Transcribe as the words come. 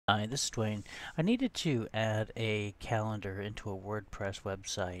Hi, this is Dwayne. I needed to add a calendar into a WordPress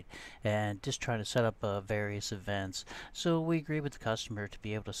website and just trying to set up various events. So we agreed with the customer to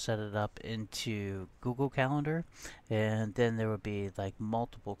be able to set it up into Google Calendar, and then there would be like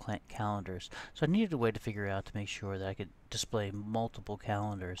multiple calendars. So I needed a way to figure out to make sure that I could display multiple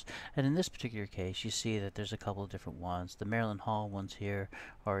calendars. And in this particular case, you see that there's a couple of different ones. The Maryland Hall ones here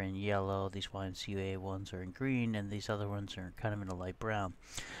are in yellow, these YMCA ones are in green, and these other ones are kind of in a light brown.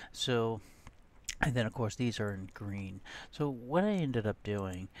 So, and then of course these are in green. So what I ended up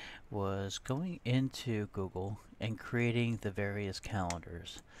doing was going into Google and creating the various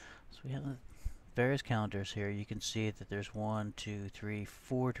calendars. So we have the various calendars here. You can see that there's 4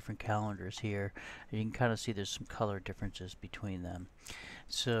 different calendars here. And you can kind of see there's some color differences between them.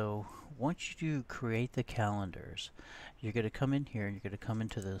 So once you create the calendars, you're going to come in here and you're going to come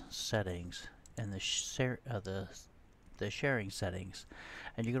into the settings and the sharing settings,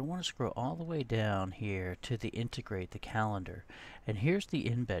 and you're going to want to scroll all the way down here to the integrate the calendar, and here's the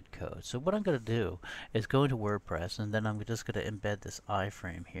embed code. So what I'm going to do is go into WordPress, and then I'm just going to embed this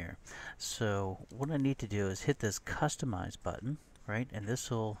iframe here. So what I need to do is hit this customize button, right, and this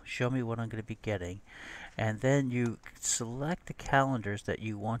will show me what I'm going to be getting, and then you select the calendars that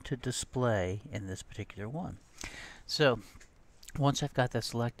you want to display in this particular one. So once I've got that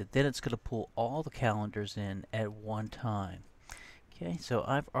selected, then it's going to pull all the calendars in at one time. Okay, so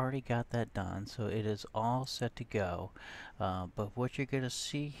I've already got that done, so it is all set to go. But what you're going to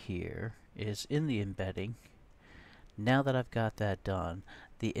see here is in the embedding, now that I've got that done,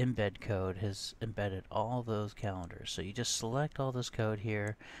 the embed code has embedded all those calendars. So you just select all this code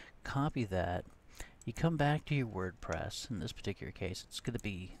here, copy that, you come back to your WordPress. In this particular case, it's going to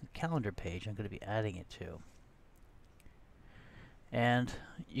be the calendar page I'm going to be adding it to. And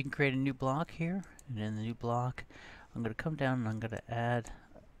you can create a new block here, and in the new block I'm going to come down and I'm going to add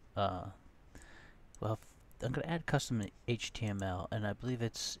I'm going to add custom HTML, and I believe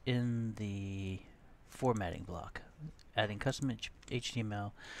it's in the formatting block. Adding custom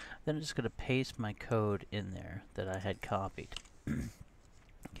HTML, then I'm just going to paste my code in there that I had copied.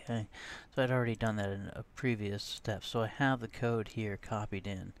 Okay, so I'd already done that in a previous step, so I have the code here copied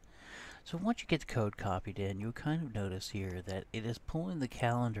in. So once you get the code copied in, you'll kind of notice here that it is pulling the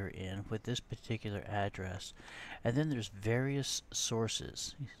calendar in with this particular address. And then there's various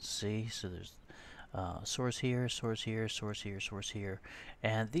sources. You see, so there's source here, source here, source here, source here.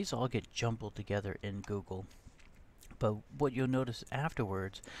 And these all get jumbled together in Google. But what you'll notice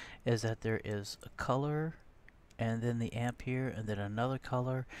afterwards is that there is a color, and then the amp here, and then another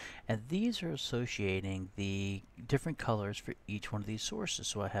color, and these are associating the different colors for each one of these sources.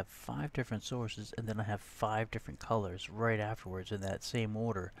 So I have 5 different sources, and then I have 5 different colors right afterwards in that same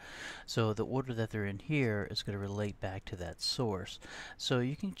order. So the order that they're in here is going to relate back to that source. So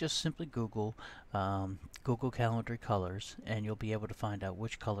you can just simply Google Google Calendar colors, and you'll be able to find out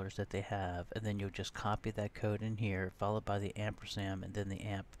which colors that they have, and then you'll just copy that code in here, followed by the ampersand and then the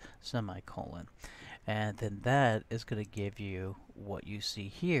amp semicolon. And then that is going to give you what you see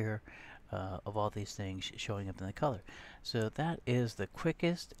here of all these things showing up in the color. So that is the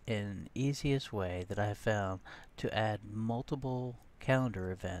quickest and easiest way that I have found to add multiple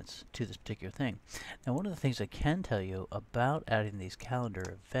calendar events to this particular thing. Now, one of the things I can tell you about adding these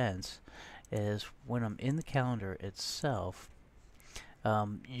calendar events is when I'm in the calendar itself,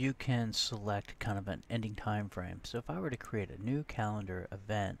 you can select kind of an ending time frame. So if I were to create a new calendar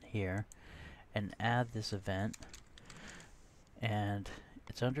event here and add this event, and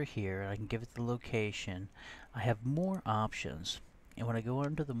it's under here, I can give it the location. I have more options, and when I go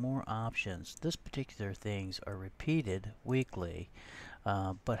under the more options, this particular things are repeated weekly,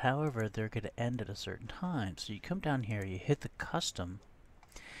 but however they're going to end at a certain time. So you come down here, you hit the custom,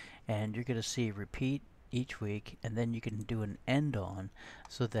 and you're going to see repeat each week, and then you can do an end on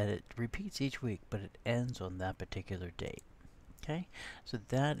so that it repeats each week but it ends on that particular date. Okay, so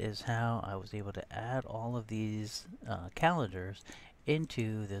that is how I was able to add all of these calendars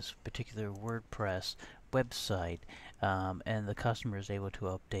into this particular WordPress website, and the customer is able to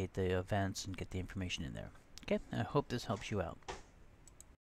update the events and get the information in there. Okay, I hope this helps you out.